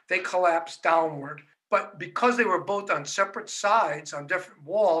that. They collapsed downward. But because they were both on separate sides, on different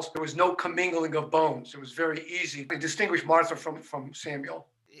walls, there was no commingling of bones. It was very easy to distinguish Martha from Samuel.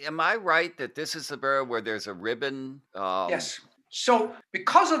 Am I right that this is the burial where there's a ribbon? Yes. So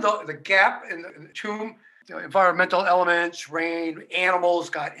because of the gap in the tomb, environmental elements, rain, animals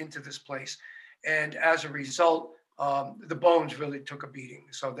got into this place. And as a result, the bones really took a beating.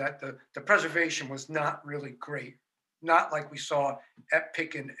 So that the preservation was not really great, not like we saw at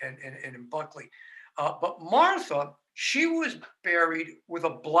Picken and in Buckley. But Martha, she was buried with a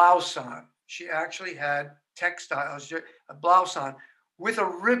blouse on. She actually had textiles, a blouse on with a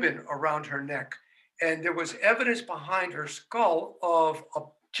ribbon around her neck. And there was evidence behind her skull of a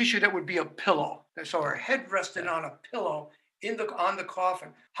tissue that would be a pillow. So her head rested on a pillow on the coffin.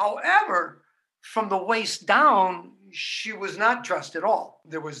 However, from the waist down, she was not dressed at all.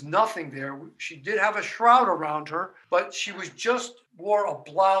 There was nothing there. She did have a shroud around her, but she was just wore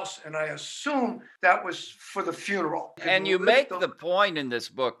a blouse, and I assume that was for the funeral. And you make the point in this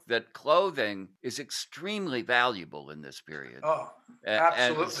book that clothing is extremely valuable in this period. Oh,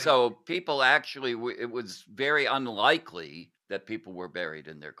 absolutely. And so people actually, it was very unlikely that people were buried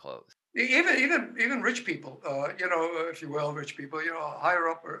in their clothes. Even rich people, if you will, rich people, higher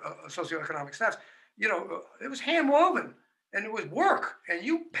up or socioeconomic status, it was hand woven and it was work, and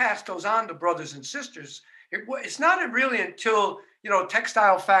you pass those on to brothers and sisters. It's not really until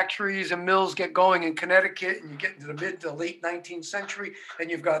textile factories and mills get going in Connecticut, and you get into the mid to late 19th century,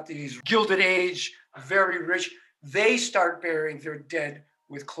 and you've got these Gilded Age, very rich. They start burying their dead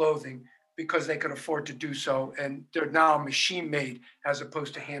with clothing because they could afford to do so, and they're now machine made as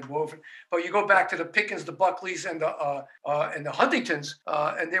opposed to hand woven. But you go back to the Pickens, the Buckleys, and the Huntingtons,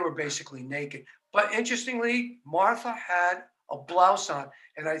 and they were basically naked. But interestingly, Martha had a blouse on,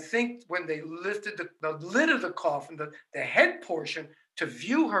 and I think when they lifted the lid of the coffin, the head portion, to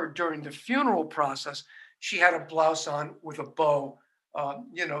view her during the funeral process, she had a blouse on with a bow,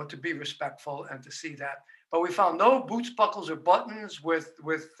 to be respectful and to see that. But we found no boots, buckles, or buttons with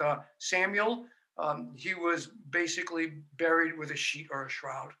Samuel. He was basically buried with a sheet or a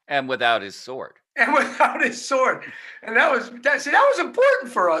shroud. And without his sword. And without his sword. And that was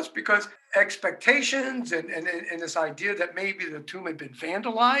important for us, because expectations and this idea that maybe the tomb had been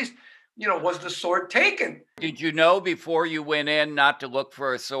vandalized, was the sword taken? Did you know before you went in not to look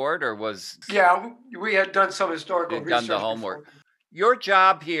for a sword, or was... Yeah, we had done some historical research. Done the homework. Before. Your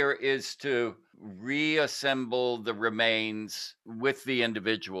job here is to reassemble the remains with the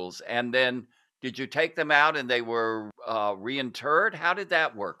individuals, and then did you take them out and they were reinterred? How did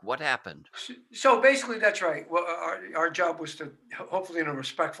that work? What happened? So basically, that's right. Well, our job was to, hopefully in a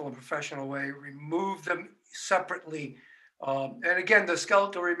respectful and professional way, remove them separately. And again, the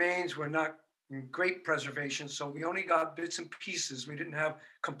skeletal remains were not in great preservation, so we only got bits and pieces. We didn't have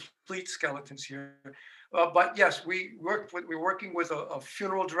complete skeletons here. But yes, we're working with a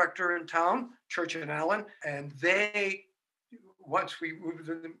funeral director in town, Church and Allen, and once we moved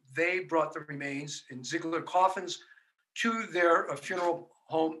them, they brought the remains in Ziegler coffins to their funeral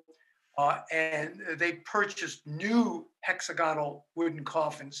home, and they purchased new hexagonal wooden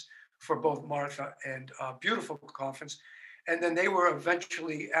coffins for both Martha, and beautiful coffins. And then they were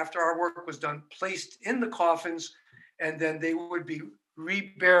eventually, after our work was done, placed in the coffins, and then they would be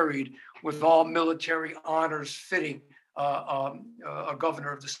reburied with all military honors fitting a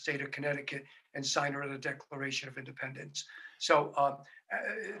governor of the state of Connecticut and signer of the Declaration of Independence. So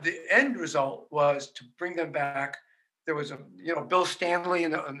the end result was to bring them back. There was Bill Stanley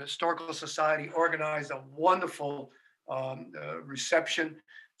and the Historical Society organized a wonderful reception.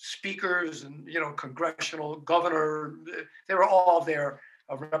 Speakers and congressional governor, they were all there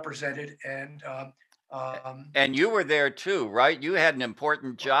represented, and you were there too, right? You had an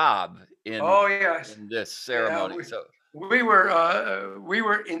important job in in this ceremony. We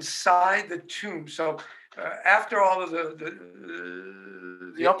were inside the tomb. So after all of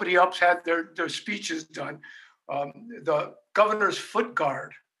the uppity ups had their speeches done, the governor's foot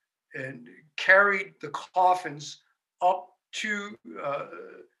guard and carried the coffins up to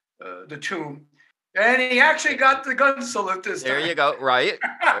the tomb, and he actually got the gun salute this time. There you go, right?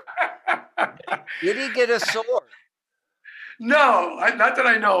 Did he get a sword? No, not that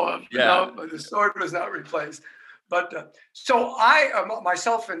I know of. Yeah. No, the sword was not replaced. But so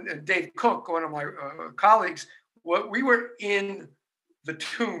myself and Dave Cook, one of my colleagues, we were in the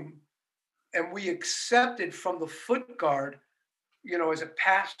tomb, and we accepted from the foot guard, as it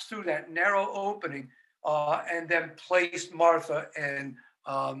passed through that narrow opening, and then placed Martha and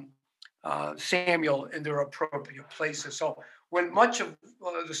Samuel in their appropriate places. So when much of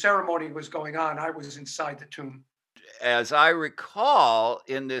the ceremony was going on, I was inside the tomb. As I recall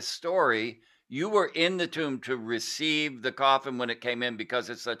in this story, you were in the tomb to receive the coffin when it came in because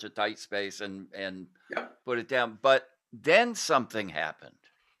it's such a tight space and Yep. put it down. But then something happened.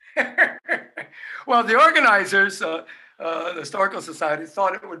 Well, the organizers, the Historical Society,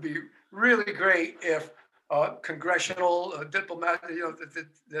 thought it would be really great if congressional diplomats,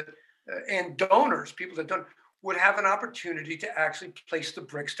 and donors, people that don't, would have an opportunity to actually place the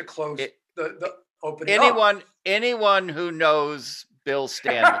bricks to close the opening. Anyone who knows Bill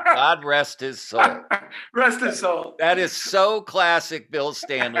Stanley, God rest his soul. Rest his soul. That is so classic Bill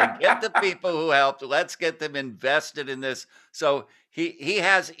Stanley. Get the people who helped. Let's get them invested in this. So he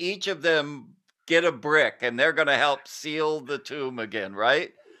has each of them get a brick, and they're going to help seal the tomb again,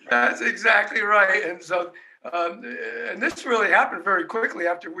 right? That's exactly right. And so, and this really happened very quickly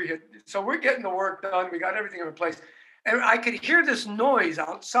after we had. So we're getting the work done. We got everything in place, and I could hear this noise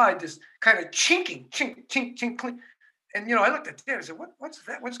outside, this kind of chinking, chink, chink, chink, clink. And, I looked at Dan and said, what's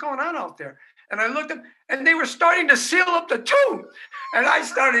that? What's going on out there? And I looked up, and they were starting to seal up the tomb. And I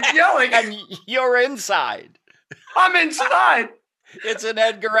started yelling. And you're inside. I'm inside. It's an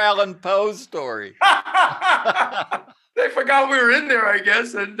Edgar Allan Poe story. They forgot we were in there, I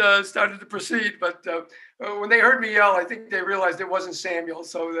guess, and started to proceed. But when they heard me yell, I think they realized it wasn't Samuel.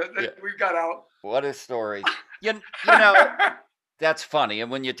 So we got out. What a story. You know, that's funny. And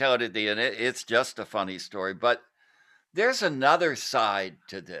when you tell it at the end, it's just a funny story. But there's another side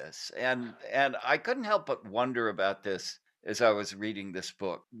to this, and I couldn't help but wonder about this as I was reading this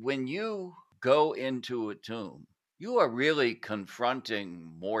book. When you go into a tomb, you are really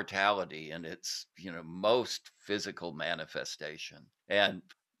confronting mortality in its, most physical manifestation. And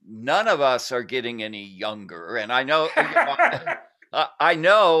none of us are getting any younger. And I know, I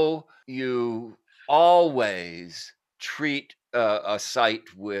know you always treat a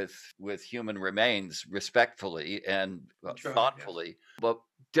site with human remains respectfully and thoughtfully. Yes. But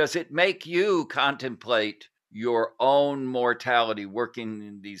does it make you contemplate your own mortality working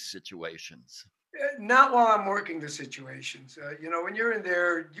in these situations? Not while I'm working the situations. When you're in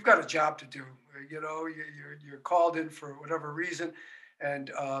there, you've got a job to do. You're called in for whatever reason, and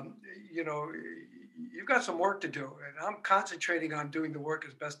you've got some work to do. And I'm concentrating on doing the work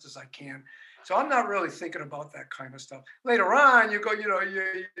as best as I can. So I'm not really thinking about that kind of stuff. Later on, you go,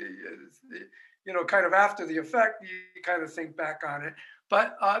 kind of after the effect, you kind of think back on it.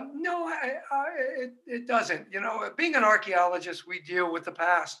 But no, it doesn't. Being an archaeologist, we deal with the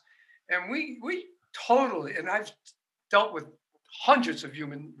past, and we totally. And I've dealt with hundreds of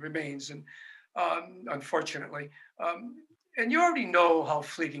human remains, and unfortunately, and you already know how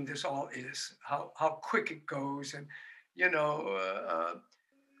fleeting this all is, how quick it goes, and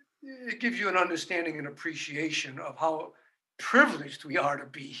it gives you an understanding and appreciation of how privileged we are to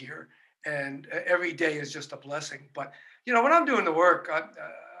be here. And every day is just a blessing. But, when I'm doing the work,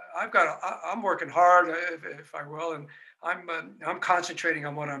 I'm working hard, if I will, and I'm concentrating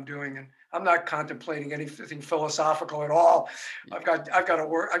on what I'm doing, and I'm not contemplating anything philosophical at all. I've got to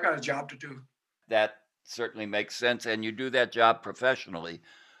work. I've got a job to do. That certainly makes sense. And you do that job professionally.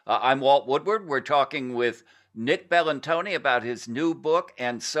 I'm Walt Woodward. We're talking with Nick Bellantoni about his new book,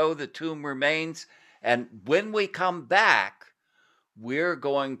 And So the Tomb Remains. And when we come back, we're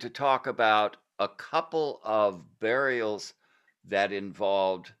going to talk about a couple of burials that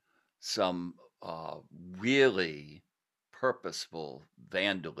involved some really purposeful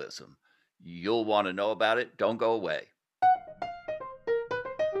vandalism. You'll want to know about it. Don't go away.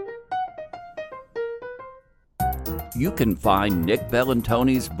 You can find Nick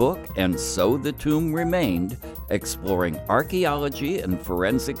Bellantoni's book, And So the Tomb Remained, exploring archaeology and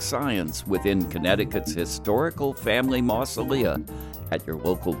forensic science within Connecticut's historical family mausolea, at your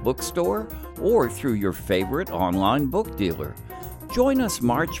local bookstore or through your favorite online book dealer. Join us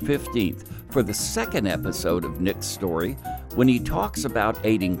March 15th for the second episode of Nick's story, when he talks about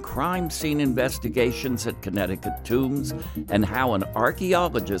aiding crime scene investigations at Connecticut tombs and how an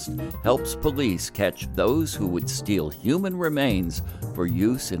archaeologist helps police catch those who would steal human remains for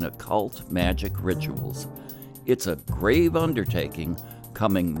use in occult magic rituals. It's a grave undertaking,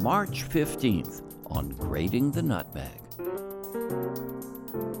 coming March 15th on Grating the Nutmeg.